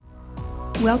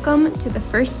Welcome to the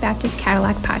First Baptist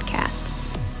Cadillac podcast.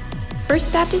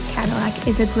 First Baptist Cadillac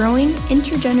is a growing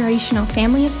intergenerational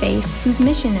family of faith whose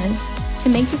mission is to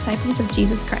make disciples of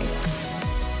Jesus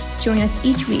Christ. Join us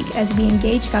each week as we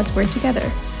engage God's Word together.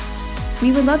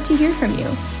 We would love to hear from you.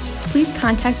 Please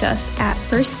contact us at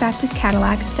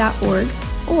firstbaptistcadillac.org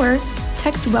or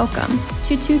text WELCOME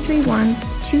to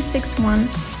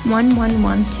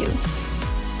 231-261-1112.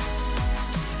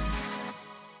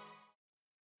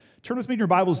 Turn with me in your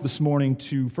Bibles this morning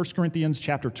to 1 Corinthians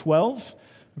chapter 12,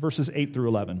 verses 8 through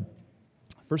 11.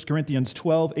 1 Corinthians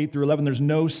 12, 8 through 11. There's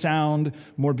no sound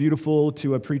more beautiful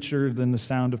to a preacher than the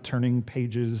sound of turning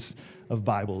pages of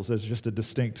Bibles. There's just a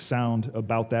distinct sound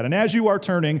about that. And as you are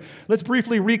turning, let's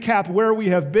briefly recap where we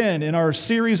have been in our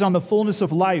series on the fullness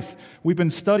of life. We've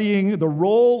been studying the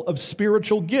role of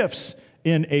spiritual gifts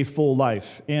in a full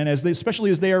life, and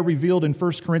especially as they are revealed in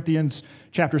 1 Corinthians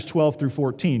chapters 12 through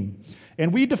 14.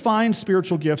 And we define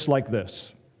spiritual gifts like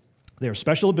this. They are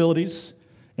special abilities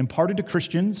imparted to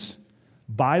Christians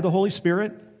by the Holy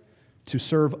Spirit to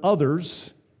serve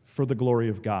others for the glory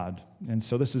of God. And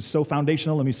so this is so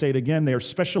foundational. Let me say it again. They are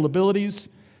special abilities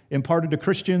imparted to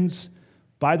Christians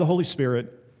by the Holy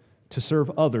Spirit to serve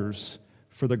others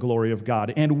for the glory of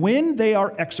God. And when they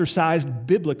are exercised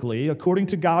biblically, according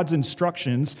to God's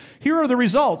instructions, here are the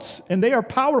results, and they are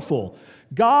powerful.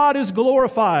 God is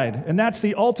glorified, and that's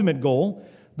the ultimate goal.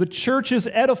 The church is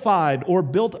edified or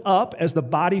built up as the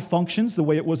body functions the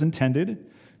way it was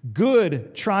intended.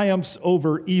 Good triumphs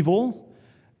over evil,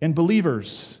 and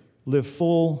believers live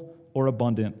full or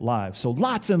abundant lives. So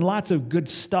lots and lots of good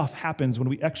stuff happens when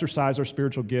we exercise our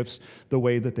spiritual gifts the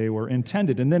way that they were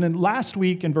intended. And then last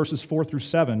week in verses 4 through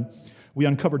 7, we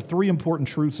uncovered three important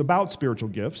truths about spiritual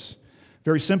gifts.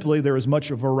 Very simply, there is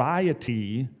much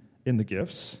variety in the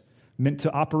gifts, meant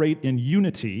to operate in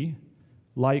unity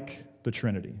like the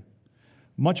Trinity.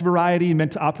 Much variety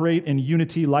meant to operate in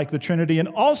unity like the Trinity, and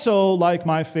also like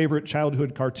my favorite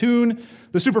childhood cartoon,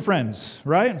 the Super Friends,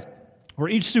 right? Where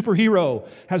each superhero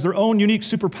has their own unique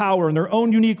superpower and their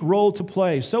own unique role to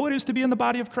play. So it is to be in the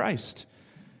body of Christ,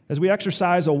 as we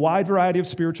exercise a wide variety of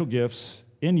spiritual gifts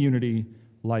in unity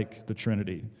like the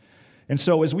Trinity. And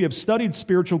so as we have studied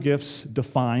spiritual gifts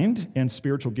defined and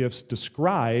spiritual gifts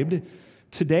described,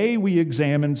 today we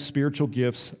examine spiritual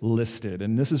gifts listed,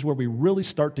 and this is where we really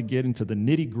start to get into the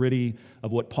nitty-gritty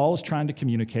of what Paul is trying to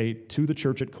communicate to the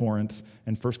church at Corinth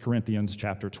in 1 Corinthians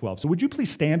chapter 12. So would you please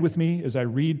stand with me as I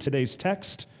read today's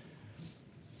text?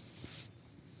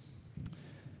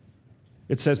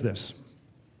 It says this: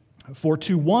 "For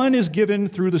to one is given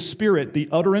through the Spirit the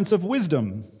utterance of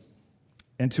wisdom,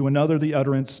 and to another the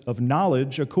utterance of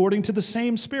knowledge according to the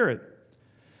same Spirit.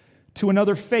 To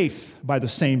another, faith by the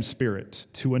same Spirit.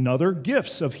 To another,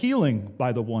 gifts of healing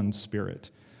by the one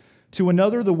Spirit. To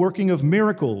another, the working of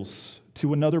miracles.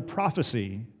 To another,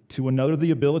 prophecy. To another,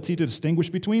 the ability to distinguish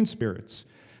between spirits.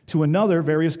 To another,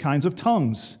 various kinds of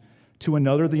tongues. To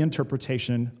another, the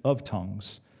interpretation of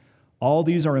tongues. All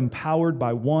these are empowered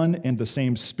by one and the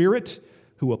same Spirit,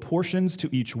 who apportions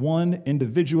to each one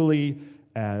individually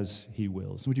as He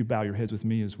wills." Would you bow your heads with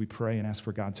me as we pray and ask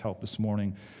for God's help this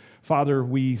morning? Father,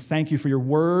 we thank you for your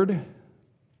word.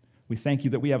 We thank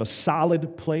you that we have a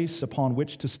solid place upon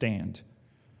which to stand.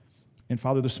 And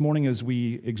Father, this morning as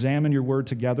we examine your word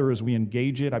together, as we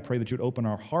engage it, I pray that you'd open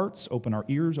our hearts, open our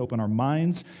ears, open our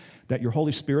minds, that your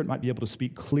Holy Spirit might be able to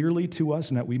speak clearly to us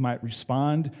and that we might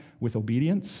respond with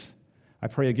obedience. I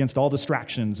pray against all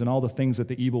distractions and all the things that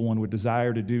the evil one would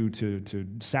desire to do to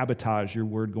sabotage your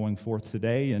word going forth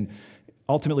today. And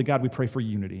ultimately, God, we pray for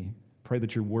unity. Pray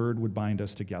that your word would bind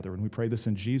us together. And we pray this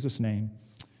in Jesus' name.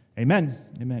 Amen.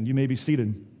 Amen. You may be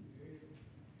seated.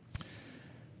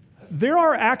 There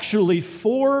are actually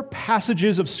 4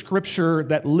 passages of Scripture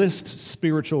that list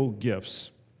spiritual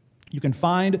gifts. You can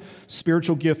find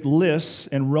spiritual gift lists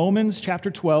in Romans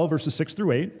chapter 12, verses 6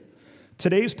 through 8.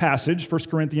 Today's passage, 1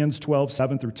 Corinthians 12,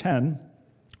 7 through 10.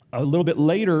 A little bit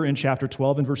later in chapter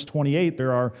 12, in verse 28,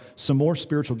 there are some more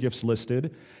spiritual gifts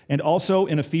listed. And also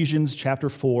in Ephesians chapter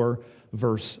 4,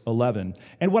 verse 11.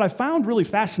 And what I found really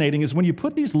fascinating is when you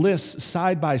put these lists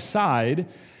side by side,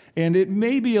 and it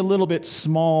may be a little bit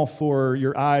small for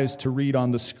your eyes to read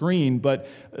on the screen, but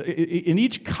in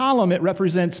each column it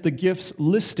represents the gifts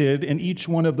listed in each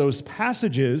one of those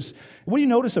passages. What do you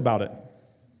notice about it?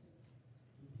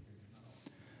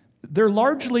 They're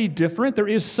largely different. There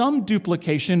is some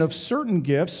duplication of certain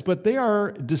gifts, but they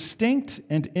are distinct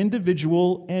and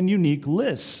individual and unique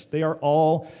lists. They are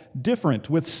all different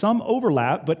with some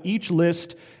overlap, but each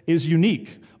list is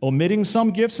unique, omitting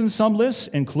some gifts in some lists,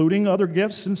 including other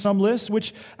gifts in some lists,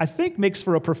 which I think makes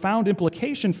for a profound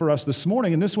implication for us this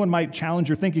morning. And this one might challenge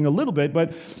your thinking a little bit,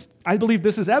 but I believe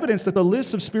this is evidence that the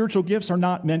lists of spiritual gifts are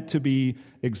not meant to be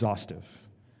exhaustive.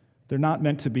 They're not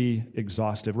meant to be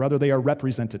exhaustive. Rather, they are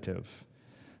representative.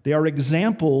 They are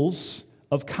examples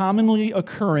of commonly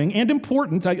occurring and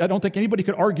important. I don't think anybody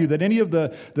could argue that any of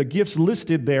the gifts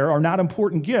listed there are not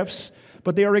important gifts,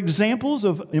 but they are examples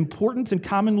of important and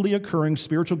commonly occurring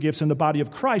spiritual gifts in the body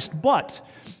of Christ. But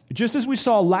just as we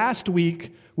saw last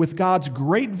week with God's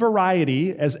great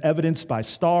variety as evidenced by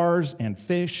stars and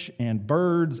fish and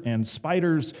birds and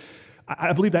spiders,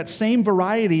 I believe that same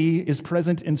variety is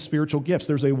present in spiritual gifts.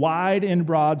 There's a wide and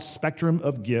broad spectrum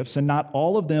of gifts, and not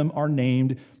all of them are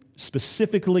named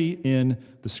specifically in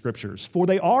the Scriptures. For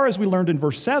they are, as we learned in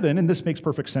verse 7, and this makes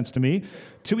perfect sense to me,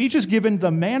 to each is given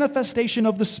the manifestation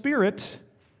of the Spirit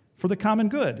for the common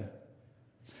good.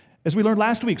 As we learned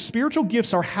last week, spiritual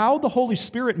gifts are how the Holy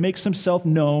Spirit makes himself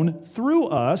known through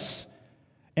us,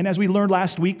 and as we learned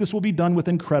last week, this will be done with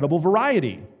incredible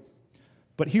variety.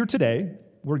 But here today,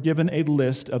 we're given a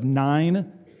list of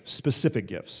 9 specific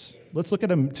gifts. Let's look at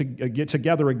them get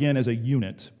together again as a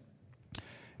unit.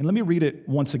 And let me read it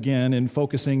once again and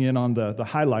focusing in on the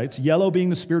highlights. Yellow being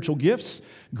the spiritual gifts,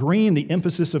 green the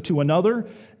emphasis of to another,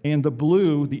 and the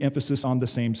blue the emphasis on the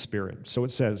same Spirit. So it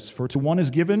says, for to one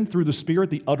is given through the Spirit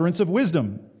the utterance of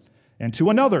wisdom, and to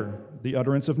another the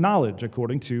utterance of knowledge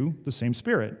according to the same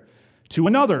Spirit. To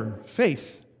another,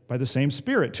 faith by the same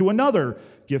Spirit. To another,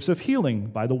 gifts of healing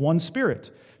by the one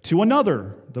Spirit. To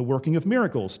another, the working of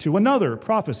miracles. To another,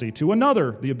 prophecy. To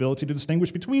another, the ability to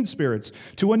distinguish between spirits.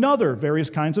 To another, various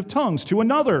kinds of tongues. To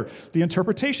another, the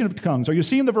interpretation of tongues. Are you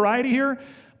seeing the variety here?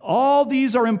 All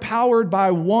these are empowered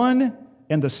by one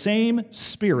and the same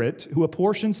Spirit who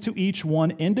apportions to each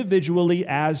one individually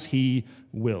as he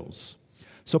wills.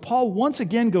 So Paul once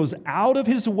again goes out of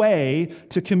his way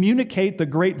to communicate the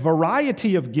great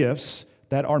variety of gifts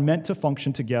that are meant to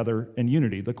function together in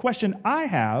unity. The question I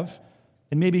have,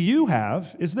 and maybe you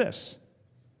have, is this.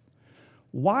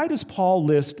 Why does Paul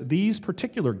list these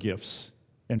particular gifts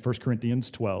in 1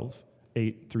 Corinthians 12,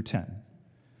 8 through 10?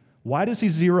 Why does he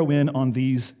zero in on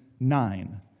these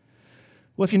 9?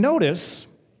 Well, if you notice,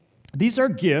 these are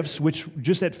gifts which,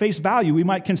 just at face value, we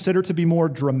might consider to be more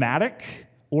dramatic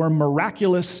or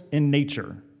miraculous in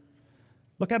nature.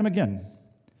 Look at them again.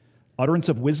 Utterance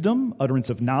of wisdom, utterance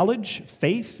of knowledge,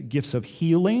 faith, gifts of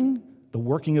healing, the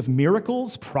working of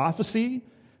miracles, prophecy,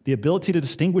 the ability to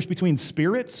distinguish between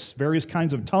spirits, various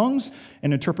kinds of tongues,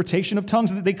 and interpretation of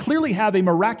tongues. They clearly have a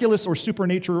miraculous or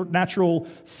supernatural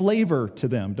flavor to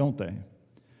them, don't they?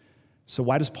 So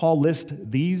why does Paul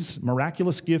list these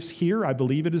miraculous gifts here? I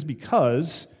believe it is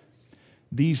because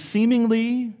these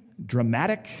seemingly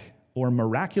dramatic or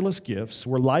miraculous gifts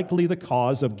were likely the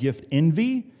cause of gift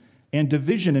envy and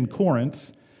division in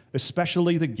Corinth,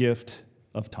 especially the gift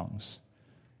of tongues.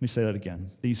 Let me say that again.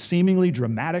 These seemingly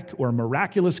dramatic or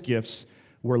miraculous gifts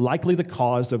were likely the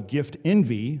cause of gift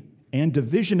envy and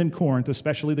division in Corinth,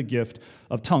 especially the gift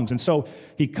of tongues. And so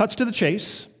he cuts to the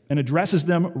chase and addresses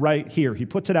them right here. He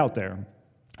puts it out there.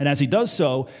 And as he does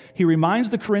so, he reminds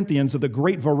the Corinthians of the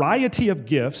great variety of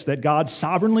gifts that God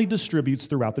sovereignly distributes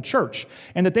throughout the church,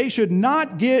 and that they should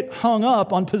not get hung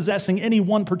up on possessing any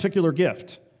one particular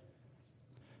gift.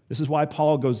 This is why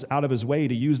Paul goes out of his way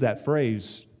to use that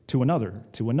phrase, to another,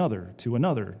 to another, to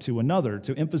another, to another,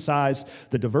 to emphasize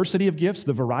the diversity of gifts,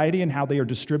 the variety, and how they are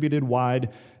distributed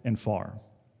wide and far.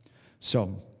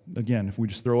 So, again, if we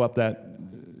just throw up that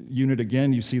unit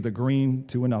again, you see the green,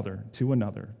 to another, to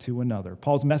another, to another.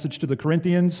 Paul's message to the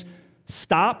Corinthians,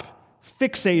 stop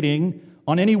fixating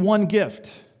on any one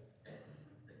gift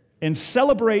and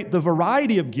celebrate the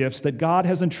variety of gifts that God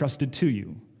has entrusted to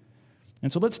you.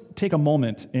 And so let's take a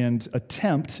moment and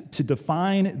attempt to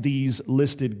define these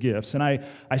listed gifts. And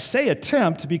I say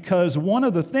attempt because one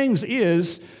of the things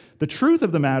is, the truth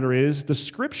of the matter is, the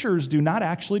Scriptures do not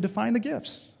actually define the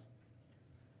gifts.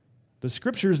 The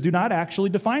Scriptures do not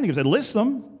actually define the gifts. They list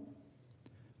them.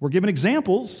 We're given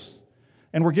examples,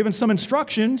 and we're given some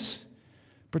instructions,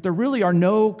 but there really are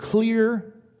no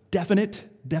clear, definite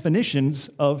definitions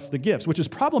of the gifts, which is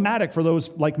problematic for those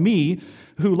like me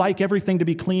who like everything to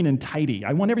be clean and tidy.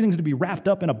 I want everything to be wrapped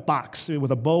up in a box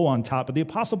with a bow on top, but the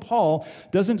Apostle Paul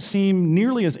doesn't seem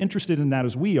nearly as interested in that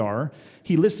as we are.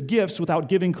 He lists gifts without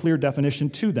giving clear definition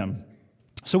to them.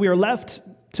 So we are left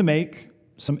to make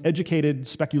some educated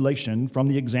speculation from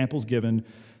the examples given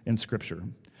in Scripture.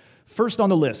 First on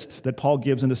the list that Paul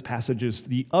gives in this passage is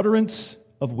the utterance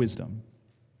of wisdom.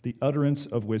 The utterance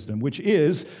of wisdom, which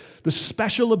is the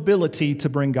special ability to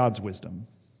bring God's wisdom.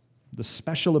 The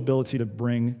special ability to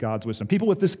bring God's wisdom. People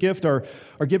with this gift are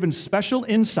given special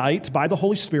insight by the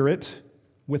Holy Spirit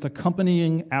with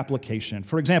accompanying application.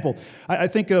 For example, I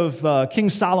think of King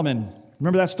Solomon.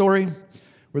 Remember that story?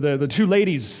 Where the two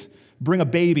ladies bring a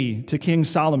baby to King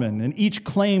Solomon, and each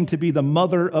claim to be the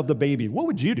mother of the baby. What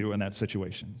would you do in that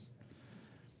situation?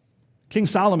 King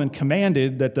Solomon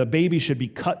commanded that the baby should be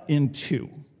cut in two,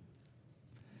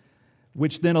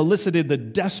 which then elicited the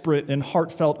desperate and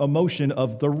heartfelt emotion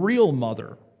of the real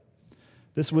mother.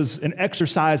 This was an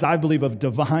exercise, I believe, of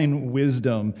divine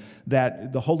wisdom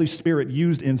that the Holy Spirit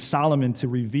used in Solomon to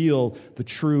reveal the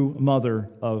true mother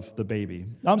of the baby.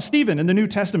 Stephen, in the New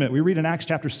Testament, we read in Acts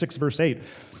chapter 6, verse 8,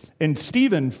 and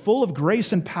Stephen, full of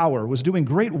grace and power, was doing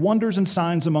great wonders and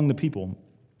signs among the people.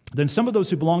 Then some of those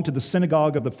who belonged to the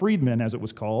synagogue of the freedmen, as it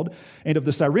was called, and of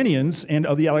the Cyrenians, and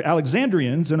of the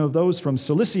Alexandrians, and of those from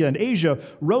Cilicia and Asia,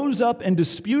 rose up and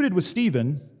disputed with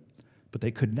Stephen, but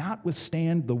they could not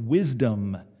withstand the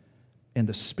wisdom and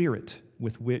the spirit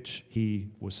with which he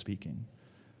was speaking.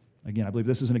 Again, I believe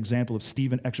this is an example of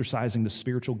Stephen exercising the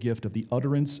spiritual gift of the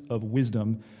utterance of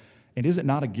wisdom. And is it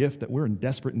not a gift that we're in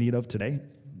desperate need of today,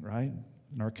 right?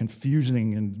 In our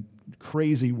confusing and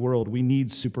crazy world, we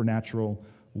need supernatural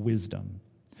wisdom.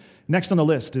 Next on the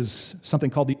list is something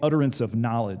called the utterance of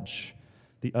knowledge.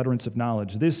 The utterance of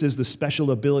knowledge. This is the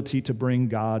special ability to bring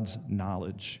God's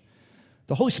knowledge.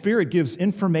 The Holy Spirit gives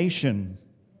information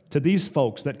to these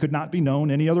folks that could not be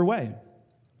known any other way.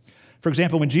 For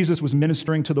example, when Jesus was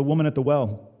ministering to the woman at the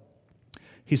well,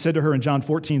 he said to her in John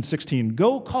 14:16,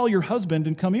 "Go call your husband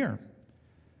and come here."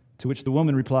 To which the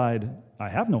woman replied, "I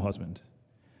have no husband."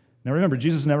 Now remember,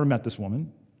 Jesus never met this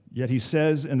woman. Yet he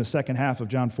says in the second half of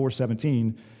John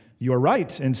 4:17, "You are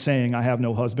right in saying, 'I have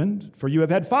no husband,' for you have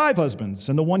had 5 husbands,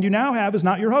 and the one you now have is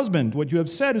not your husband. What you have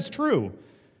said is true."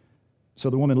 So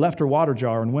the woman left her water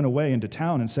jar and went away into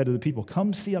town and said to the people,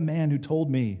 "Come see a man who told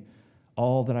me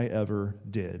all that I ever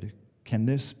did. Can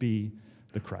this be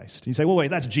the Christ?" You say, well,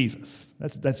 wait, that's Jesus.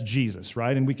 That's Jesus,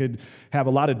 right? And we could have a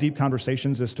lot of deep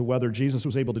conversations as to whether Jesus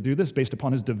was able to do this based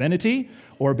upon his divinity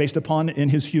or based upon, in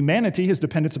his humanity, his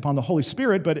dependence upon the Holy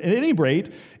Spirit. But at any rate,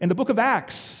 in the book of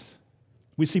Acts,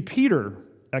 we see Peter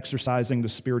exercising the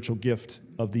spiritual gift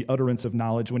of the utterance of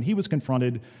knowledge when he was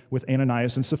confronted with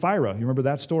Ananias and Sapphira. You remember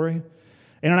that story?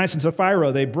 Ananias and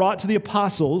Sapphira, they brought to the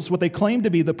apostles what they claimed to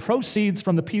be the proceeds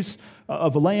from the piece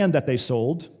of land that they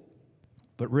sold,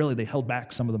 but really they held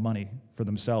back some of the money for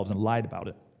themselves and lied about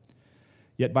it.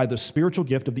 Yet by the spiritual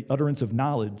gift of the utterance of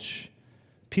knowledge,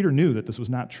 Peter knew that this was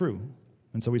not true.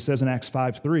 And so he says in Acts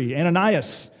 5:3,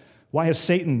 "Ananias, why has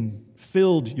Satan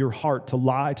filled your heart to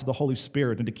lie to the Holy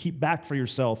Spirit and to keep back for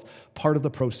yourself part of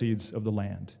the proceeds of the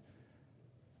land?"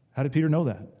 How did Peter know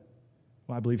that?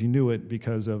 Well, I believe he knew it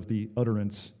because of the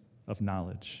utterance of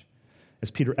knowledge,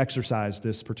 as Peter exercised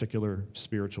this particular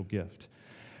spiritual gift.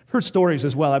 I've heard stories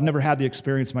as well. I've never had the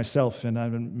experience myself,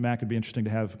 and Matt, it'd be interesting to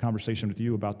have a conversation with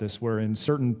you about this, where in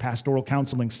certain pastoral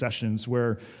counseling sessions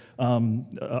where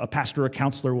a pastor or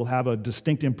counselor will have a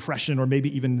distinct impression or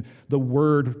maybe even the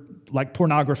word like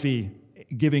pornography,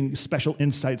 giving special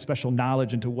insight, special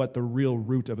knowledge into what the real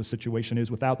root of a situation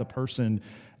is without the person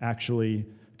actually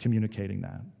communicating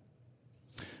that.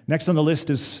 Next on the list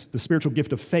is the spiritual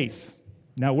gift of faith.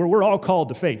 Now, we're all called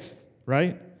to faith,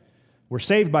 right? We're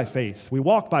saved by faith. We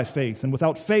walk by faith. And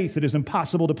without faith, it is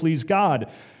impossible to please God.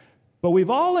 But we've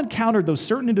all encountered those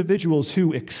certain individuals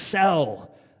who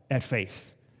excel at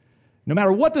faith. No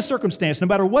matter what the circumstance, no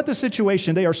matter what the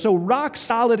situation, they are so rock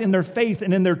solid in their faith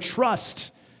and in their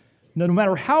trust. No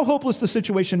matter how hopeless the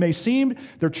situation may seem,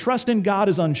 their trust in God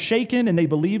is unshaken, and they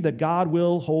believe that God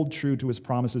will hold true to his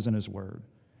promises and his word.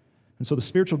 And so the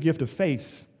spiritual gift of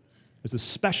faith is the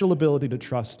special ability to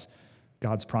trust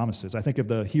God's promises. I think of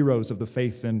the heroes of the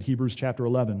faith in Hebrews chapter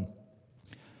 11.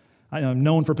 I am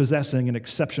known for possessing an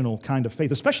exceptional kind of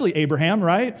faith, especially Abraham,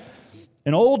 right?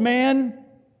 An old man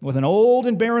with an old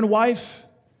and barren wife,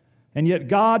 and yet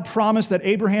God promised that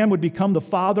Abraham would become the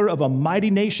father of a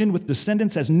mighty nation with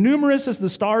descendants as numerous as the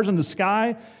stars in the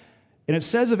sky. And it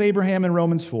says of Abraham in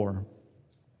Romans 4,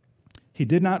 "He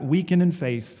did not weaken in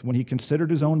faith when he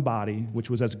considered his own body, which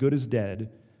was as good as dead,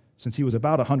 since he was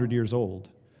about 100 years old,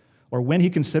 or when he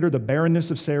considered the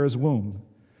barrenness of Sarah's womb.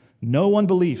 No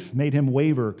unbelief made him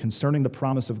waver concerning the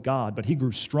promise of God, but he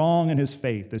grew strong in his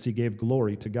faith as he gave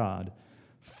glory to God,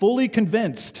 fully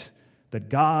convinced that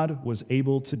God was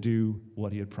able to do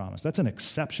what he had promised." That's an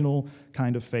exceptional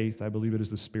kind of faith. I believe it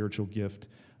is the spiritual gift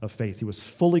of faith. He was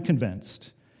fully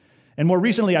convinced. And more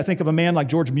recently, I think of a man like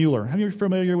George Mueller. Are you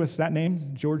familiar with that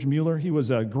name, George Mueller? He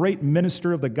was a great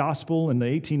minister of the gospel in the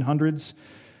 1800s.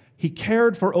 He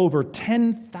cared for over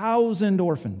 10,000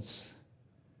 orphans.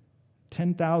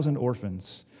 10,000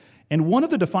 orphans. And one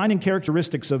of the defining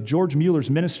characteristics of George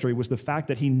Mueller's ministry was the fact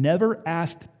that he never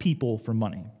asked people for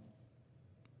money.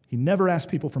 He never asked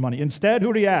people for money. Instead,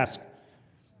 who did he ask?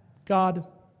 God.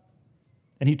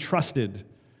 And he trusted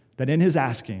that in his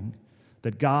asking,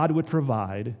 that God would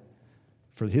provide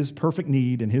for his perfect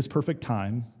need and his perfect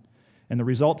time. And the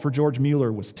result for George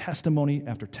Mueller was testimony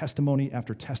after testimony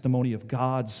after testimony of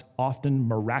God's often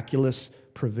miraculous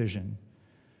provision.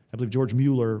 I believe George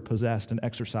Mueller possessed and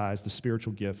exercised the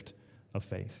spiritual gift of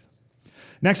faith.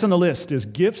 Next on the list is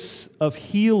gifts of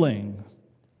healing,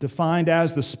 defined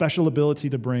as the special ability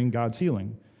to bring God's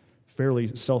healing.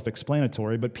 Fairly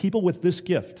self-explanatory, but people with this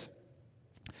gift,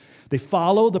 they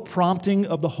follow the prompting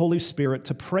of the Holy Spirit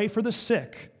to pray for the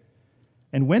sick.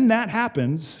 And when that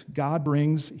happens, God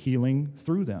brings healing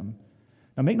through them.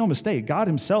 Now, make no mistake, God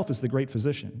himself is the great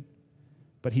physician,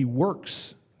 but he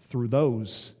works through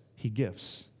those he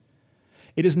gifts.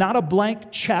 It is not a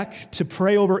blank check to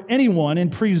pray over anyone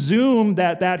and presume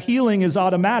that that healing is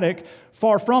automatic.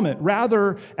 Far from it.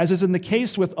 Rather, as is in the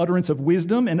case with utterance of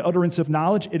wisdom and utterance of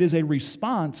knowledge, it is a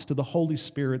response to the Holy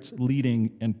Spirit's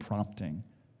leading and prompting.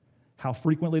 How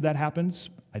frequently that happens,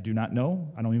 I do not know.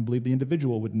 I don't even believe the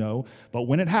individual would know. But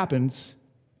when it happens,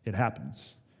 it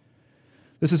happens.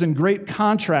 This is in great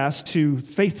contrast to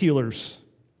faith healers,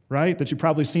 right, that you've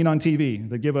probably seen on TV,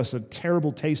 that give us a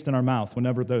terrible taste in our mouth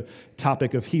whenever the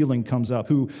topic of healing comes up,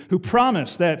 who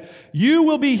promise that you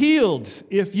will be healed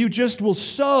if you just will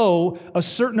sow a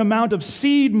certain amount of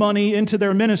seed money into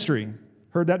their ministry.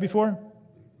 Heard that before?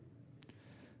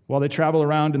 While they travel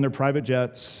around in their private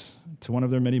jets to one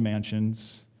of their many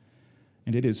mansions.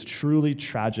 And it is truly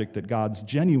tragic that God's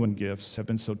genuine gifts have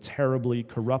been so terribly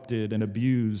corrupted and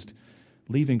abused,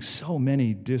 leaving so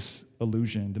many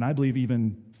disillusioned, and I believe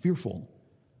even fearful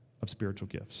of spiritual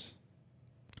gifts.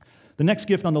 The next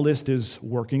gift on the list is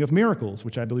working of miracles,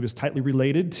 which I believe is tightly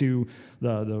related to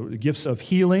the gifts of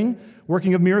healing.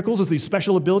 Working of miracles is the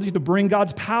special ability to bring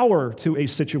God's power to a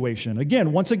situation.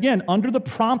 Once again, under the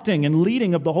prompting and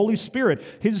leading of the Holy Spirit,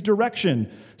 his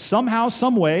direction, somehow,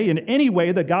 some way, in any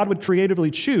way that God would creatively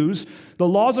choose, the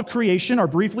laws of creation are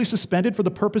briefly suspended for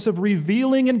the purpose of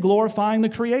revealing and glorifying the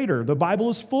Creator. The Bible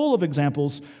is full of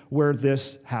examples where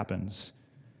this happens.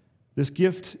 This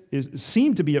gift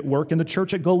seemed to be at work in the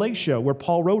church at Galatia, where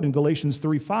Paul wrote in Galatians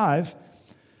 3:5,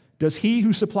 "Does he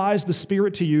who supplies the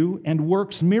Spirit to you and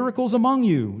works miracles among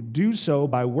you do so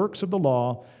by works of the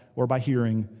law or by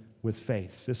hearing with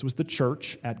faith?" This was the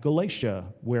church at Galatia,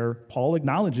 where Paul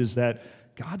acknowledges that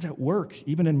God's at work,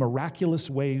 even in miraculous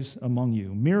ways among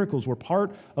you. Miracles were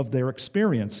part of their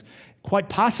experience. Quite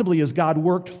possibly as God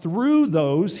worked through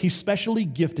those he specially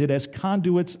gifted as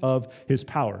conduits of his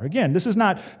power. Again, this is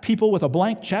not people with a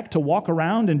blank check to walk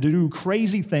around and do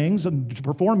crazy things and to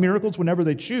perform miracles whenever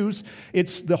they choose.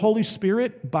 It's the Holy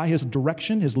Spirit, by his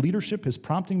direction, his leadership, his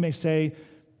prompting, may say,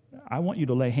 I want you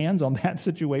to lay hands on that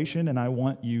situation and I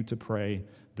want you to pray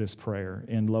this prayer.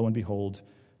 And lo and behold,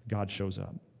 God shows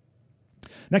up.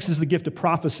 Next is the gift of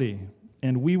prophecy,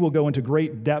 and we will go into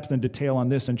great depth and detail on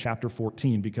this in chapter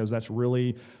 14 because that's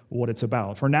really what it's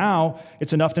about. For now,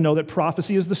 it's enough to know that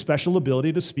prophecy is the special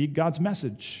ability to speak God's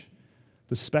message.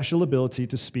 The special ability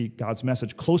to speak God's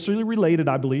message. Closely related,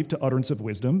 I believe, to utterance of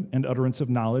wisdom and utterance of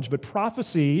knowledge, but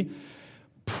prophecy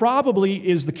probably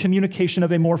is the communication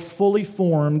of a more fully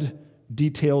formed,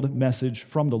 detailed message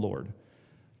from the Lord.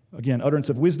 Again, utterance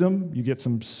of wisdom, you get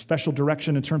some special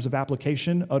direction in terms of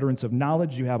application. Utterance of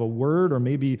knowledge, you have a word or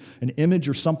maybe an image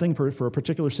or something for a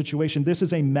particular situation. This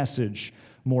is a message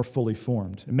more fully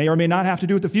formed. It may or may not have to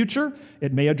do with the future.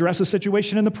 It may address a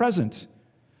situation in the present.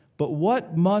 But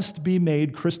what must be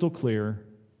made crystal clear,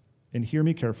 and hear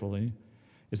me carefully,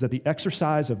 is that the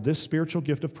exercise of this spiritual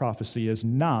gift of prophecy is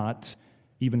not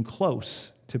even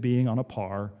close to being on a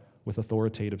par with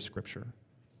authoritative Scripture.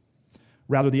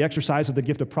 Rather, the exercise of the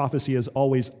gift of prophecy is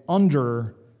always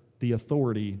under the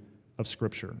authority of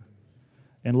Scripture.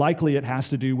 And likely it has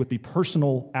to do with the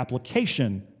personal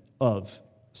application of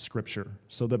Scripture.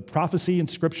 So the prophecy and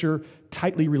Scripture,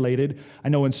 tightly related. I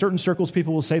know in certain circles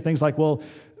people will say things like, well,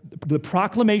 the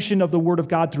proclamation of the Word of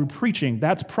God through preaching,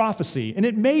 that's prophecy. And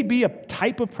it may be a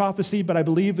type of prophecy, but I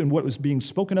believe in what was being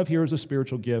spoken of here as a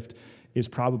spiritual gift is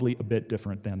probably a bit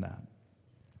different than that.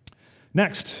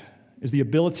 Next is the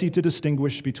ability to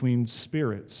distinguish between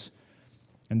spirits.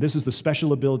 And this is the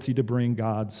special ability to bring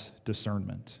God's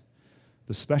discernment.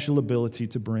 The special ability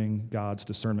to bring God's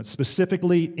discernment,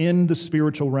 specifically in the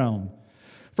spiritual realm.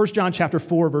 1 John chapter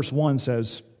 4, verse 1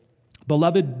 says,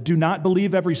 "Beloved, do not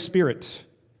believe every spirit,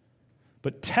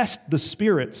 but test the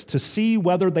spirits to see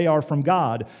whether they are from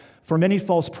God, for many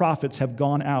false prophets have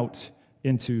gone out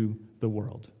into the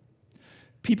world."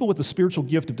 People with the spiritual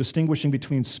gift of distinguishing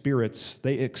between spirits,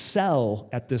 they excel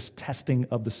at this testing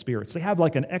of the spirits. They have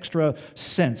like an extra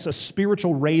sense, a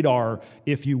spiritual radar,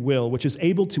 if you will, which is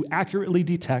able to accurately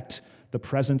detect the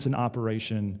presence and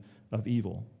operation of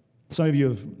evil. Some of you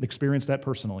have experienced that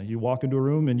personally. You walk into a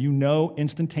room and you know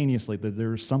instantaneously that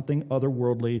there's something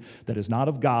otherworldly that is not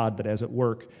of God that is at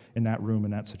work in that room,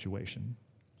 in that situation.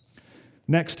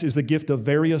 Next is the gift of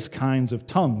various kinds of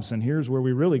tongues, and here's where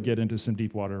we really get into some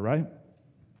deep water, right?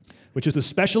 Which is the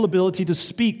special ability to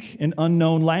speak in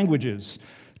unknown languages.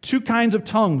 Two kinds of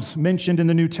tongues mentioned in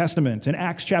the New Testament. In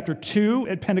Acts chapter 2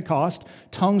 at Pentecost,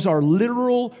 tongues are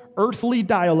literal earthly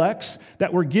dialects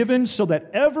that were given so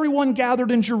that everyone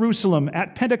gathered in Jerusalem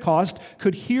at Pentecost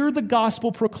could hear the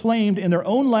gospel proclaimed in their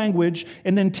own language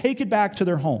and then take it back to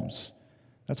their homes.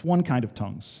 That's one kind of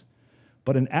tongues.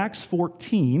 But in Acts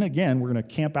 14, again, we're going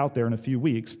to camp out there in a few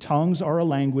weeks, tongues are a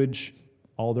language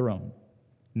all their own.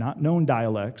 Not known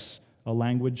dialects, a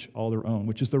language all their own,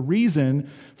 which is the reason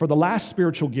for the last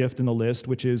spiritual gift in the list,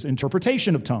 which is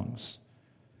interpretation of tongues.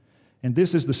 And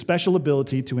this is the special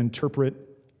ability to interpret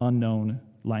unknown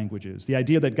languages. The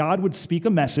idea that God would speak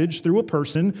a message through a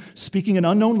person speaking an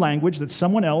unknown language that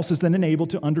someone else is then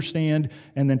enabled to understand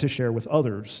and then to share with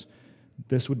others.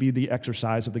 This would be the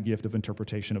exercise of the gift of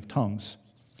interpretation of tongues.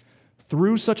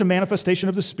 Through such a manifestation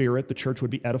of the Spirit, the church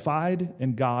would be edified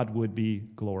and God would be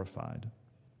glorified.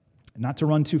 Not to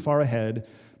run too far ahead,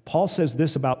 Paul says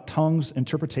this about tongues,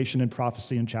 interpretation, and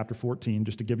prophecy in chapter 14,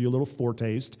 just to give you a little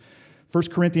foretaste. 1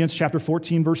 Corinthians chapter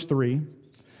 14, verse 3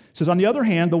 says, "On the other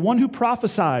hand, the one who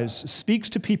prophesies speaks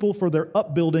to people for their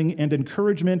upbuilding and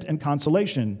encouragement and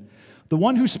consolation. The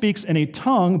one who speaks in a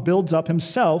tongue builds up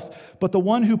himself, but the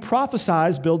one who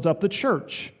prophesies builds up the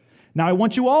church. Now I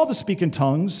want you all to speak in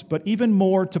tongues, but even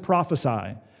more to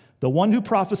prophesy. The one who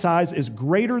prophesies is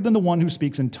greater than the one who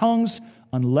speaks in tongues,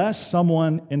 unless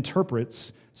someone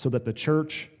interprets, so that the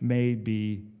church may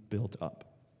be built up."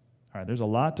 All right, there's a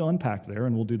lot to unpack there,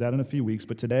 and we'll do that in a few weeks.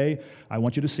 But today, I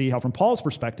want you to see how, from Paul's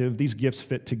perspective, these gifts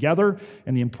fit together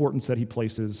and the importance that he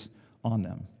places on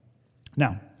them.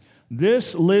 Now,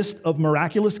 this list of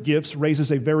miraculous gifts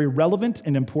raises a very relevant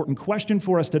and important question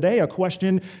for us today, a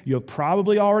question you have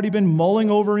probably already been mulling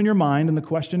over in your mind, and the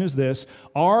question is this: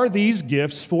 are these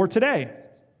gifts for today?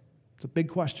 It's a big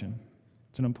question.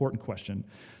 It's an important question.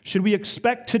 Should we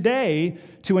expect today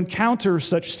to encounter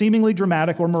such seemingly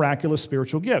dramatic or miraculous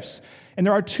spiritual gifts? And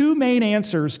there are two main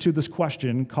answers to this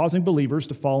question, causing believers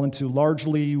to fall into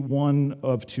largely one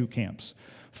of two camps.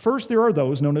 First, there are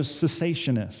those known as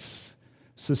cessationists.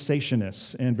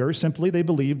 And very simply, they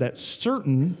believe that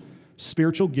certain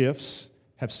spiritual gifts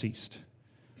have ceased.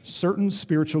 Certain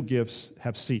spiritual gifts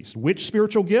have ceased. Which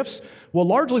spiritual gifts? Well,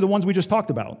 largely the ones we just talked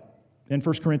about in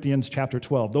 1 Corinthians chapter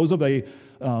 12. Those of a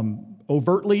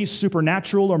overtly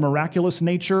supernatural or miraculous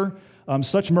nature.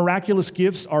 Such miraculous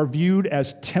gifts are viewed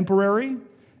as temporary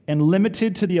and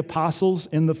limited to the apostles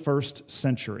in the first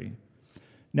century.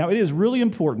 Now, it is really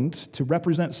important to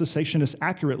represent cessationists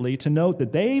accurately to note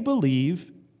that they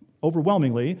believe,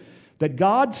 overwhelmingly, that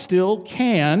God still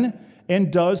can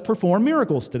and does perform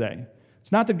miracles today.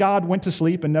 It's not that God went to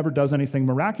sleep and never does anything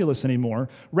miraculous anymore.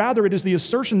 Rather, it is the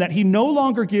assertion that he no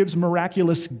longer gives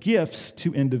miraculous gifts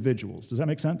to individuals. Does that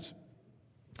make sense?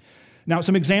 Now,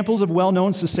 some examples of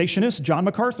well-known cessationists. John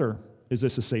MacArthur is a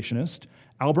cessationist.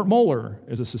 Albert Mohler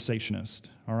is a cessationist.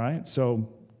 All right? So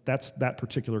that's that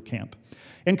particular camp.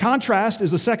 In contrast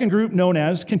is a second group known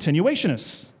as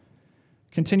continuationists.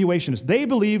 Continuationists. They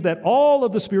believe that all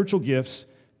of the spiritual gifts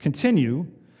continue,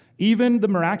 even the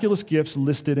miraculous gifts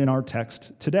listed in our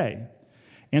text today.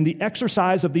 And the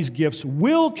exercise of these gifts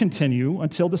will continue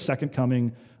until the second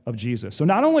coming of Jesus. So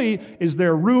not only is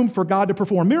there room for God to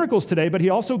perform miracles today, but he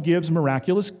also gives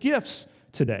miraculous gifts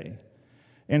today.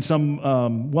 And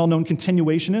some well-known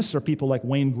continuationists are people like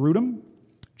Wayne Grudem,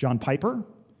 John Piper,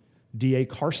 D.A.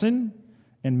 Carson,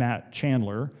 and Matt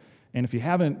Chandler. And if you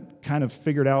haven't kind of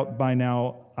figured out by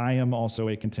now, I am also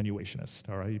a continuationist.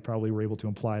 All right, you probably were able to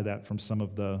imply that from some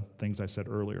of the things I said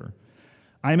earlier.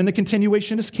 I am in the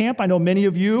continuationist camp. I know many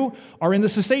of you are in the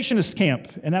cessationist camp,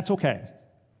 and that's okay.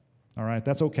 All right,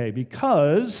 that's okay,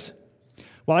 because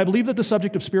while I believe that the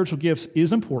subject of spiritual gifts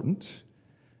is important,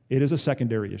 it is a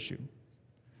secondary issue.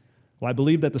 While I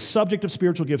believe that the subject of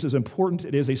spiritual gifts is important,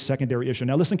 it is a secondary issue.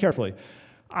 Now listen carefully.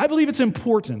 I believe it's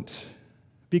important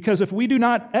because if we do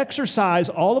not exercise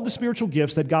all of the spiritual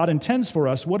gifts that God intends for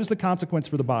us, what is the consequence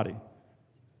for the body?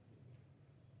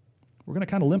 we're going to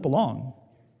kind of limp along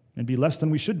and be less than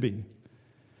we should be.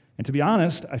 And to be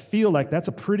honest, I feel like that's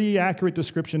a pretty accurate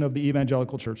description of the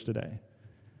evangelical church today.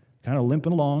 Kind of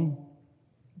limping along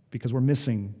because we're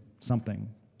missing some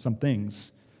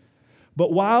things.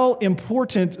 But while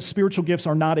important spiritual gifts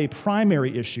are not a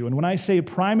primary issue, and when I say a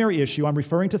primary issue, I'm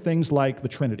referring to things like the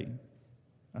Trinity.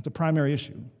 That's a primary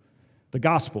issue. The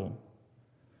gospel,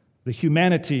 the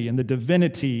humanity and the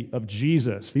divinity of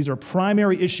Jesus. These are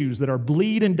primary issues that are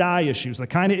bleed and die issues, the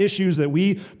kind of issues that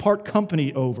we part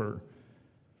company over.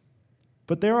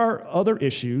 But there are other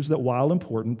issues that, while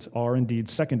important, are indeed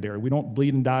secondary. We don't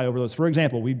bleed and die over those. For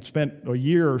example, we spent a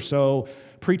year or so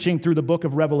preaching through the book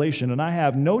of Revelation, and I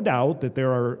have no doubt that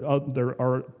there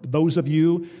are those of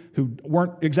you who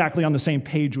weren't exactly on the same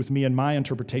page with me in my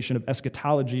interpretation of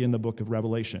eschatology in the book of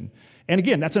Revelation. And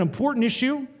again, that's an important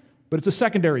issue, but it's a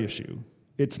secondary issue.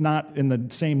 It's not in the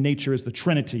same nature as the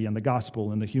Trinity and the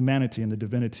gospel and the humanity and the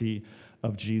divinity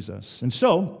of Jesus. And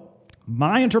so,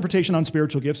 my interpretation on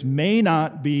spiritual gifts may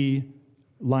not be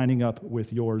lining up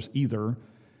with yours either.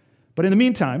 But in the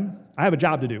meantime, I have a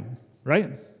job to do,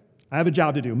 right? I have a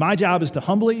job to do. My job is to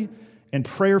humbly and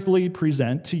prayerfully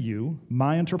present to you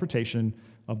my interpretation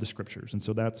of the Scriptures. And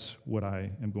so that's what I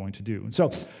am going to do. And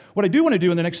so what I do want to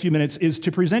do in the next few minutes is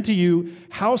to present to you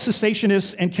how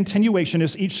cessationists and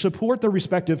continuationists each support their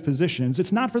respective positions.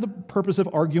 It's not for the purpose of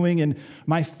arguing, and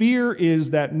my fear is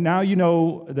that now you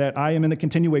know that I am in the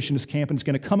continuationist camp, and it's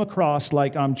going to come across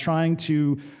like I'm trying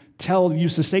to tell you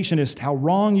cessationists how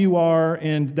wrong you are,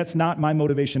 and that's not my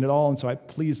motivation at all. And so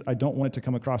I don't want it to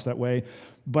come across that way,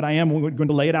 but I am going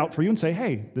to lay it out for you and say,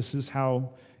 hey, this is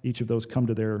how each of those come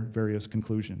to their various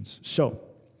conclusions. So,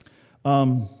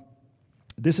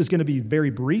 this is going to be very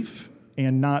brief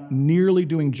and not nearly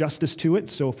doing justice to it.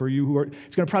 So for you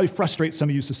it's going to probably frustrate some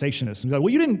of you cessationists. And go,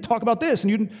 well, you didn't talk about this,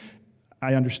 and you didn't.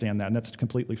 I understand that, and that's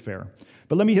completely fair.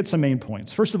 But let me hit some main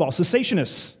points. First of all,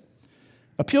 cessationists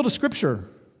appeal to Scripture,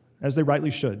 as they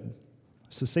rightly should.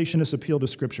 Cessationists appeal to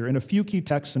Scripture in a few key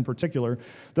texts in particular.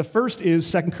 The first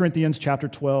is 2 Corinthians chapter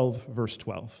 12, verse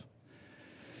 12.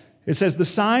 It says, "The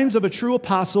signs of a true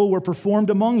apostle were performed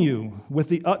among you with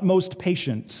the utmost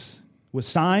patience, with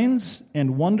signs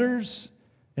and wonders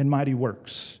and mighty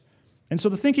works." And so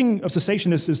the thinking of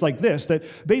cessationists is like this, that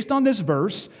based on this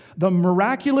verse, the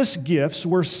miraculous gifts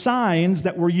were signs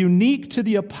that were unique to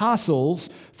the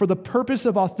apostles for the purpose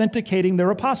of authenticating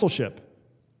their apostleship.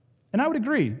 And I would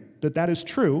agree that that is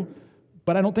true,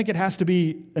 but I don't think it has to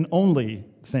be an only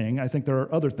thing. I think there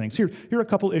are other things. Here are a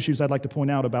couple issues I'd like to point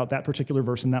out about that particular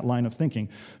verse and that line of thinking.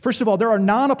 First of all, there are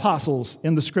non-apostles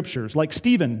in the Scriptures, like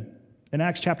Stephen in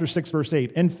Acts chapter 6, verse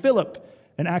 8, and Philip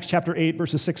in Acts chapter 8,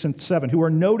 verses 6 and 7, who are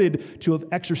noted to have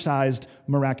exercised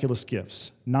miraculous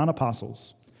gifts.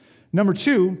 Non-apostles. Number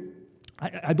two,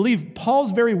 I believe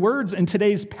Paul's very words in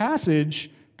today's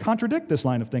passage contradict this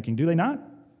line of thinking, do they not?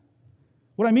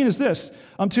 What I mean is this.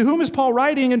 To whom is Paul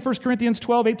writing in 1 Corinthians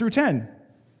 12, 8 through 10?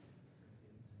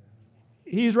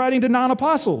 He's writing to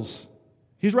non-apostles.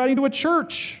 He's writing to a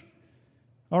church.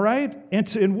 All right?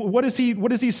 And what is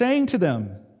he saying to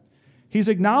them? He's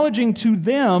acknowledging to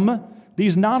them,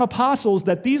 these non-apostles,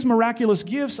 that these miraculous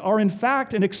gifts are in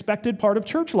fact an expected part of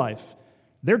church life.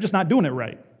 They're just not doing it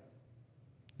right.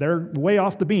 They're way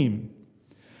off the beam.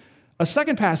 A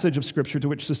second passage of Scripture to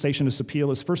which cessationists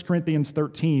appeal is 1 Corinthians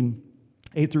 13,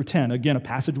 8 through 10. Again, a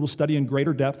passage we'll study in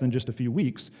greater depth in just a few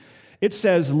weeks. It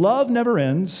says, "Love never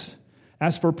ends.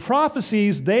 As for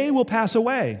prophecies, they will pass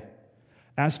away.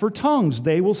 As for tongues,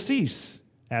 they will cease.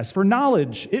 As for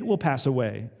knowledge, it will pass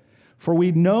away. For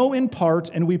we know in part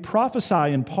and we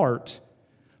prophesy in part.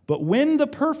 But when the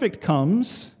perfect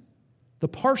comes, the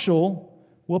partial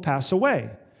will pass away."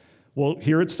 Well,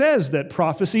 here it says that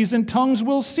prophecies and tongues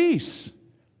will cease.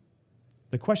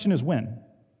 The question is when,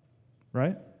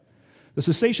 right? The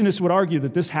cessationists would argue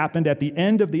that this happened at the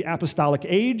end of the apostolic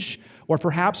age, or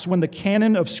perhaps when the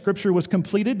canon of Scripture was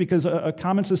completed, because a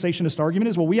common cessationist argument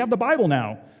is, well, we have the Bible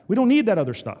now. We don't need that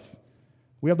other stuff.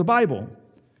 We have the Bible.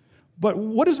 But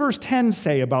what does verse 10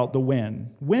 say about the when?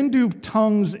 When do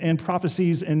tongues and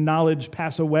prophecies and knowledge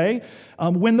pass away?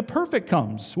 When the perfect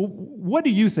comes. Well, what do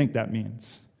you think that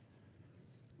means?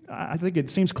 I think it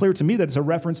seems clear to me that it's a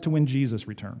reference to when Jesus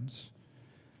returns.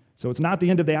 So it's not the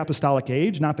end of the apostolic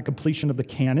age, not the completion of the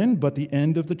canon, but the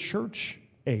end of the church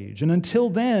age. And until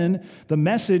then, the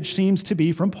message seems to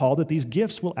be from Paul that these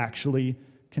gifts will actually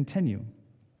continue.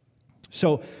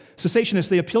 So cessationists,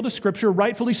 they appeal to Scripture,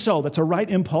 rightfully so. That's a right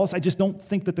impulse. I just don't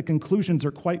think that the conclusions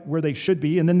are quite where they should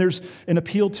be. And then there's an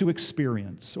appeal to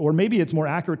experience, or maybe it's more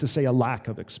accurate to say a lack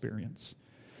of experience.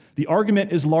 The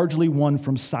argument is largely one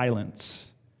from silence.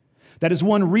 That as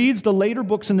one reads the later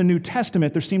books in the New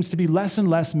Testament, there seems to be less and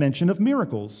less mention of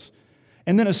miracles,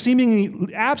 and then a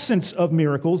seeming absence of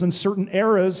miracles in certain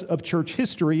eras of church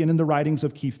history and in the writings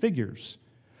of key figures.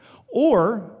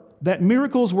 Or that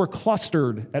miracles were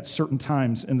clustered at certain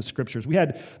times in the Scriptures. We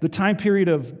had the time period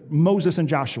of Moses and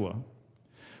Joshua.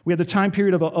 We had the time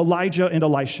period of Elijah and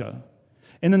Elisha.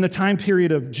 And then the time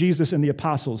period of Jesus and the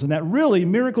apostles. And that really,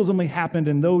 miracles only happened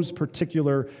in those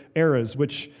particular eras,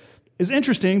 which is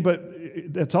interesting,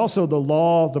 but that's also the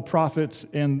law, the prophets,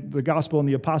 and the gospel and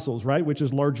the apostles, right? Which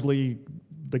is largely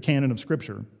the canon of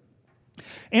Scripture.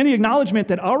 And the acknowledgement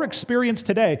that our experience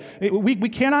today, we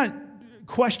cannot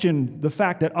question the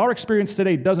fact that our experience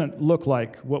today doesn't look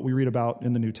like what we read about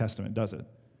in the New Testament, does it?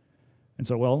 And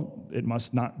so, well, it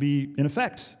must not be in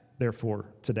effect, therefore,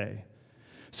 today.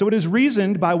 So it is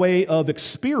reasoned by way of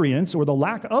experience or the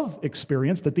lack of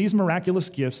experience that these miraculous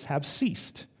gifts have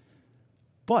ceased.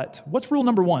 But what's rule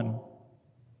number one,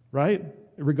 right,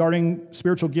 regarding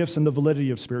spiritual gifts and the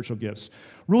validity of spiritual gifts?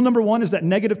 Rule number one is that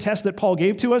negative test that Paul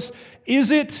gave to us.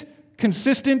 Is it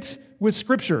consistent with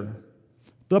Scripture?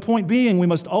 The point being, we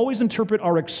must always interpret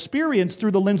our experience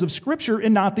through the lens of Scripture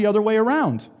and not the other way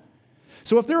around.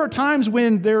 So if there are times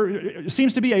when there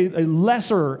seems to be a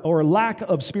lesser or lack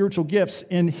of spiritual gifts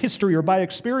in history or by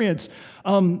experience,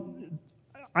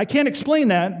 I can't explain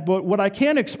that, but what I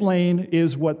can explain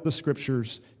is what the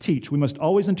Scriptures teach. We must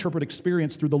always interpret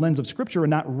experience through the lens of Scripture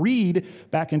and not read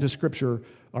back into Scripture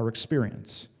our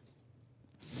experience.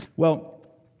 Well,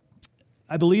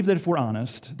 I believe that if we're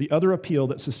honest, the other appeal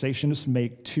that cessationists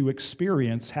make to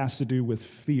experience has to do with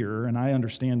fear, and I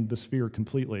understand this fear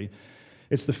completely.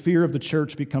 It's the fear of the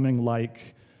church becoming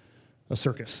like a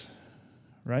circus,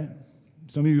 right?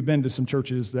 Some of you have been to some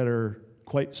churches that are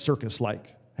quite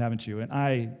circus-like, haven't you? And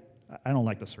I don't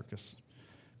like the circus.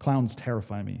 Clowns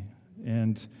terrify me.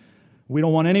 And we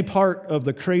don't want any part of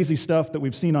the crazy stuff that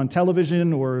we've seen on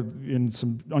television or in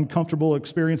some uncomfortable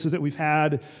experiences that we've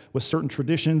had with certain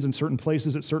traditions in certain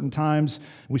places at certain times.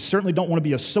 We certainly don't want to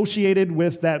be associated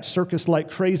with that circus-like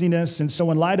craziness. And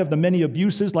so in light of the many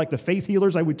abuses like the faith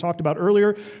healers we talked about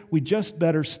earlier, we just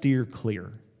better steer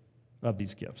clear of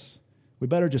these gifts. We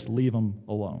better just leave them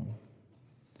alone.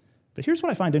 But here's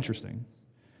what I find interesting.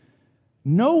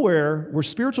 Nowhere were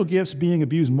spiritual gifts being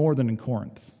abused more than in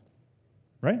Corinth,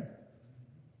 right?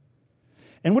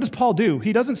 And what does Paul do?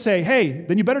 He doesn't say, hey,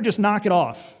 then you better just knock it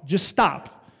off. Just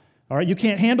stop. All right, you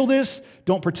can't handle this.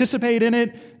 Don't participate in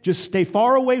it. Just stay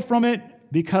far away from it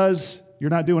because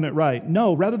you're not doing it right.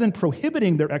 No, rather than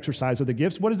prohibiting their exercise of the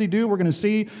gifts, what does he do? We're going to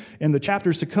see in the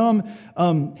chapters to come.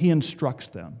 He instructs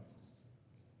them.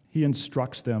 He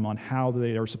instructs them on how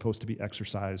they are supposed to be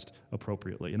exercised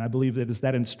appropriately. And I believe that it's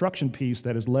that instruction piece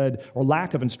that has led, or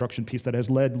lack of instruction piece, that has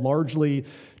led largely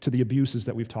to the abuses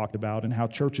that we've talked about and how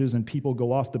churches and people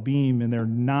go off the beam and they're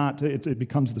not, it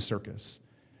becomes the circus.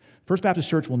 First Baptist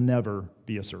Church will never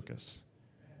be a circus.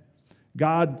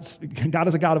 God is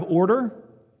a God of order.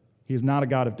 He is not a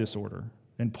God of disorder.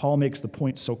 And Paul makes the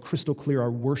point so crystal clear.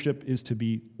 Our worship is to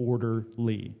be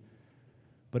orderly,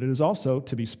 but it is also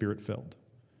to be spirit-filled.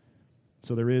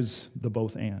 So there is the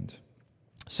both and.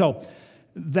 So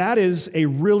that is a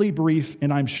really brief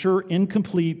and I'm sure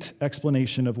incomplete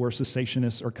explanation of where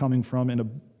cessationists are coming from and a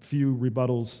few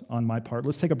rebuttals on my part.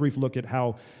 Let's take a brief look at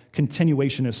how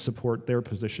continuationists support their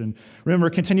position. Remember,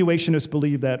 continuationists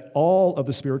believe that all of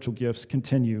the spiritual gifts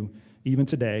continue even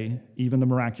today, even the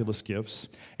miraculous gifts.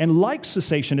 And like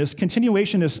cessationists,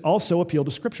 continuationists also appeal to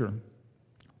Scripture.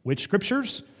 Which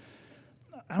Scriptures?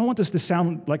 I don't want this to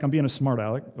sound like I'm being a smart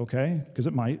aleck, okay? Because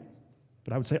it might,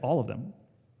 but I would say all of them.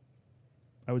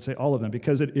 I would say all of them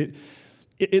because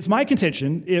it's my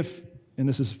contention if, and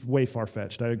this is way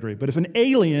far-fetched, I agree, but if an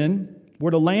alien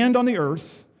were to land on the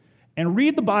earth and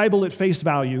read the Bible at face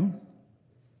value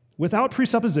without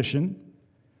presupposition,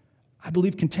 I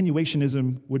believe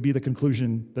continuationism would be the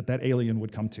conclusion that alien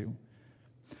would come to.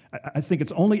 I think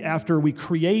it's only after we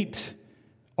create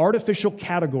artificial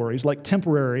categories like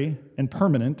temporary and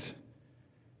permanent,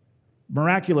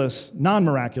 miraculous,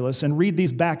 non-miraculous, and read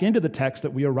these back into the text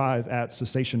that we arrive at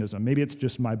cessationism. Maybe it's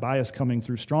just my bias coming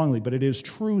through strongly, but it is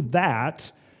true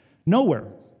that nowhere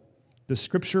does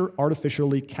Scripture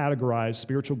artificially categorize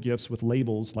spiritual gifts with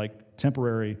labels like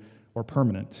temporary or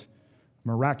permanent,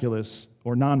 miraculous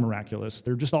or non-miraculous.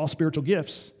 They're just all spiritual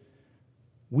gifts.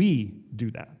 We do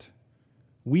that.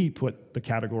 We put the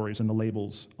categories and the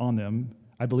labels on them,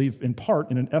 I believe, in part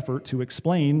in an effort to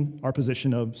explain our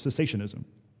position of cessationism.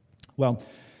 Well,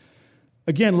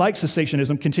 again, like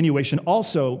cessationism, continuation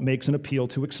also makes an appeal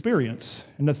to experience.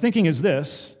 And the thinking is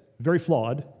this, very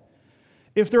flawed.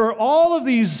 If there are all of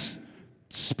these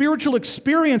spiritual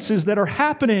experiences that are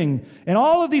happening and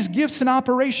all of these gifts in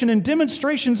operation and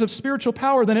demonstrations of spiritual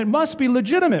power, then it must be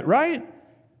legitimate, right?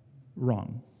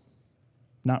 Wrong.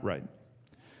 Not right.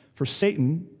 For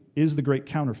Satan is the great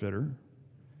counterfeiter,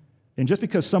 and just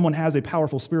because someone has a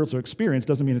powerful spiritual experience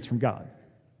doesn't mean it's from God.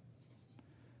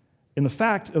 And the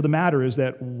fact of the matter is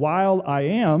that while I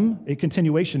am a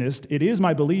continuationist, it is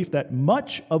my belief that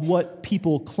much of what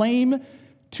people claim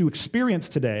to experience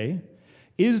today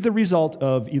is the result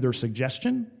of either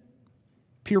suggestion,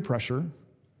 peer pressure,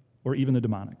 or even the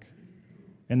demonic.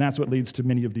 And that's what leads to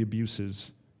many of the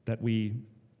abuses that we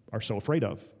are so afraid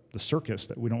of, the circus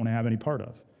that we don't want to have any part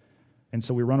of. And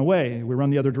so we run away, we run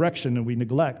the other direction, and we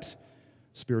neglect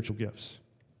spiritual gifts.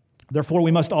 Therefore,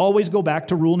 we must always go back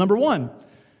to rule number one.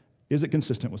 Is it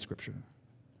consistent with Scripture?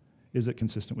 Is it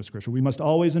consistent with Scripture? We must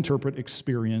always interpret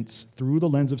experience through the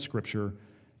lens of Scripture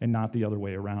and not the other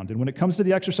way around. And when it comes to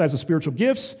the exercise of spiritual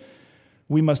gifts,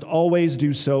 we must always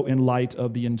do so in light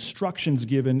of the instructions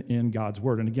given in God's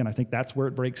Word. And again, I think that's where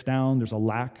it breaks down. There's a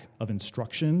lack of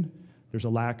instruction. There's a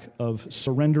lack of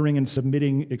surrendering and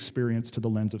submitting experience to the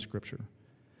lens of Scripture.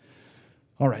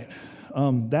 All right.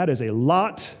 That is a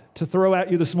lot to throw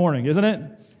at you this morning, isn't it?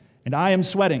 And I am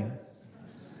sweating.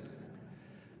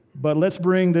 But let's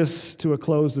bring this to a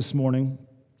close this morning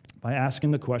by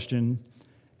asking the question,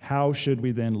 how should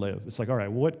we then live? It's like, all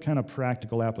right, what kind of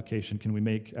practical application can we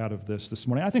make out of this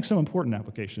morning? I think some important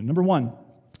application. Number one,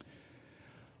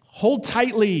 hold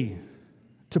tightly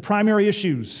to primary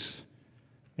issues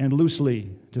and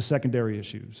loosely to secondary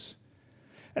issues.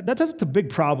 That's a big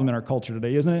problem in our culture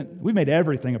today, isn't it? We've made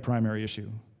everything a primary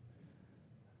issue.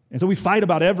 And so we fight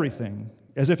about everything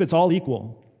as if it's all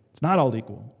equal. It's not all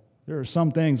equal. There are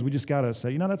some things we just got to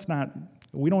say, that's not,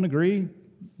 we don't agree.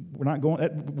 We're not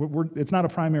going, it's not a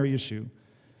primary issue.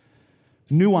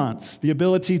 Nuance, the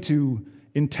ability to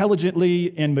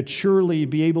intelligently and maturely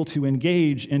be able to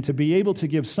engage and to be able to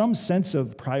give some sense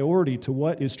of priority to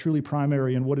what is truly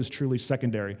primary and what is truly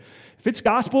secondary. If it's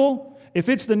gospel, if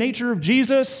it's the nature of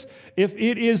Jesus, if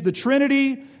it is the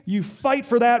Trinity, you fight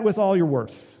for that with all your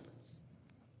worth.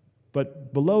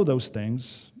 But below those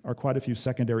things are quite a few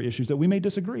secondary issues that we may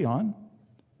disagree on.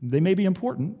 They may be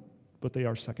important, but they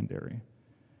are secondary.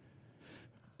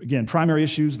 Again, primary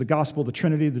issues, the gospel, the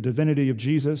Trinity, the divinity of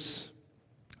Jesus.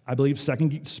 I believe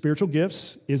spiritual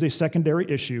gifts is a secondary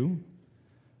issue,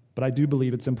 but I do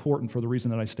believe it's important for the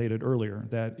reason that I stated earlier,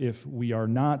 that if we are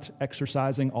not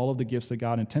exercising all of the gifts that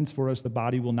God intends for us, the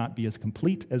body will not be as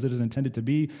complete as it is intended to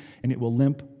be, and it will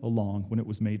limp along when it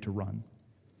was made to run.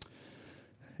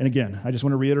 And again, I just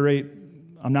want to reiterate,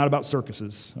 I'm not about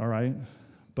circuses, all right?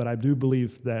 But I do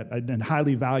believe that and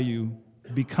highly value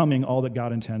becoming all that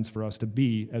God intends for us to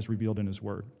be as revealed in His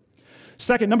Word.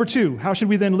 Second, number two, how should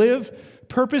we then live?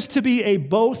 Purpose to be a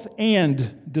both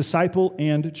and disciple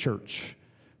and church.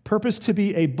 Purpose to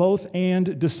be a both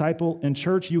and disciple and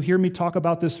church. You hear me talk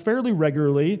about this fairly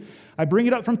regularly. I bring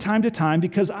it up from time to time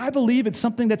because I believe it's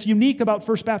something that's unique about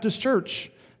First Baptist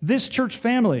Church, this church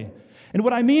family. And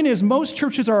what I mean is most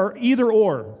churches are either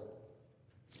or.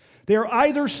 They are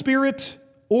either spirit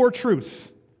or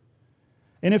truth.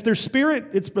 And if there's spirit,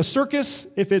 it's a circus.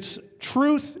 If it's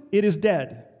truth, it is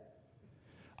dead.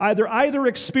 Either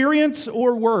experience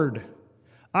or word.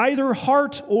 Either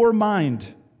heart or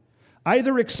mind.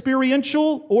 Either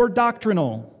experiential or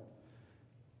doctrinal.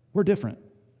 We're different.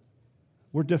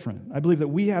 We're different. I believe that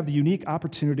we have the unique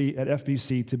opportunity at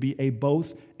FBC to be a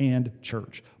both and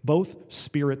church. Both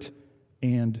spirit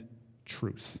and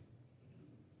truth.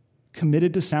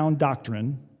 Committed to sound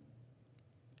doctrine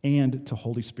and to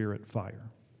Holy Spirit fire.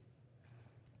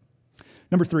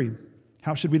 Number three,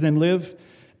 how should we then live?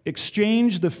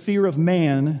 Exchange the fear of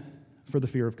man for the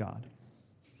fear of God.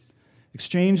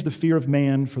 Exchange the fear of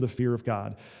man for the fear of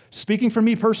God. Speaking for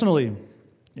me personally,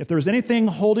 if there's anything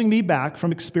holding me back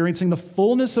from experiencing the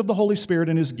fullness of the Holy Spirit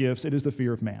and His gifts, it is the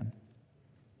fear of man.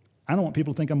 I don't want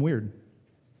people to think I'm weird.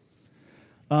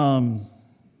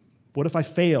 What if I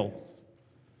fail?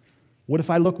 What if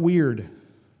I look weird?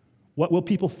 What will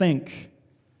people think?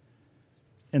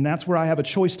 And that's where I have a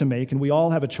choice to make, and we all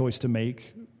have a choice to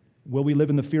make. Will we live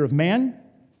in the fear of man,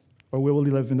 or will we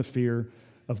live in the fear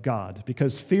of God?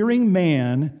 Because fearing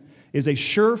man is a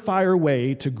surefire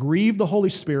way to grieve the Holy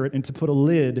Spirit and to put a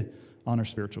lid on our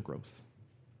spiritual growth.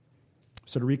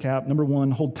 So to recap, number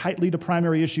one, hold tightly to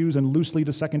primary issues and loosely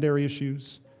to secondary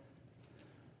issues.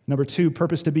 Number two,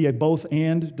 purpose to be a both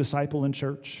and disciple in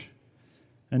church.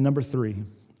 And number three,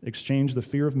 exchange the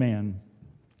fear of man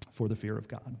for the fear of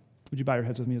God. Would you bow your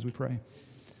heads with me as we pray?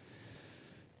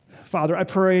 Father, I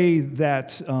pray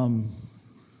that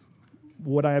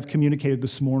what I have communicated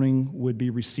this morning would be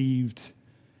received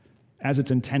as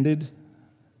it's intended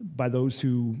by those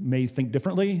who may think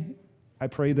differently. I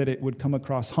pray that it would come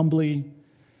across humbly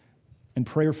and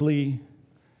prayerfully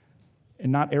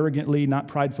and not arrogantly, not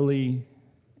pridefully,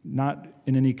 not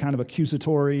in any kind of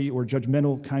accusatory or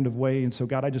judgmental kind of way. And so,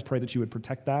 God, I just pray that you would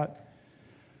protect that.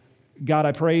 God,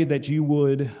 I pray that you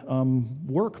would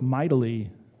work mightily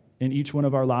in each one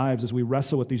of our lives as we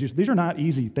wrestle with these issues. These are not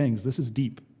easy things. This is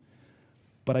deep.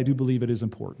 But I do believe it is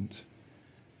important.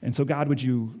 And so, God, would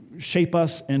you shape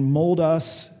us and mold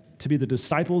us to be the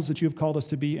disciples that you have called us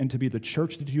to be and to be the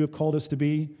church that you have called us to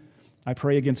be. I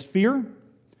pray against fear.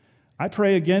 I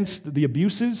pray against the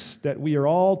abuses that we are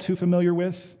all too familiar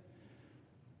with.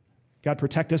 God,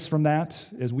 protect us from that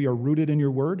as we are rooted in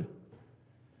your word.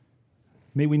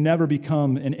 May we never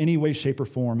become in any way, shape, or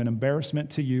form an embarrassment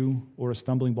to you or a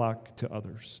stumbling block to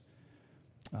others.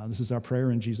 This is our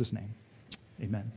prayer in Jesus' name. Amen.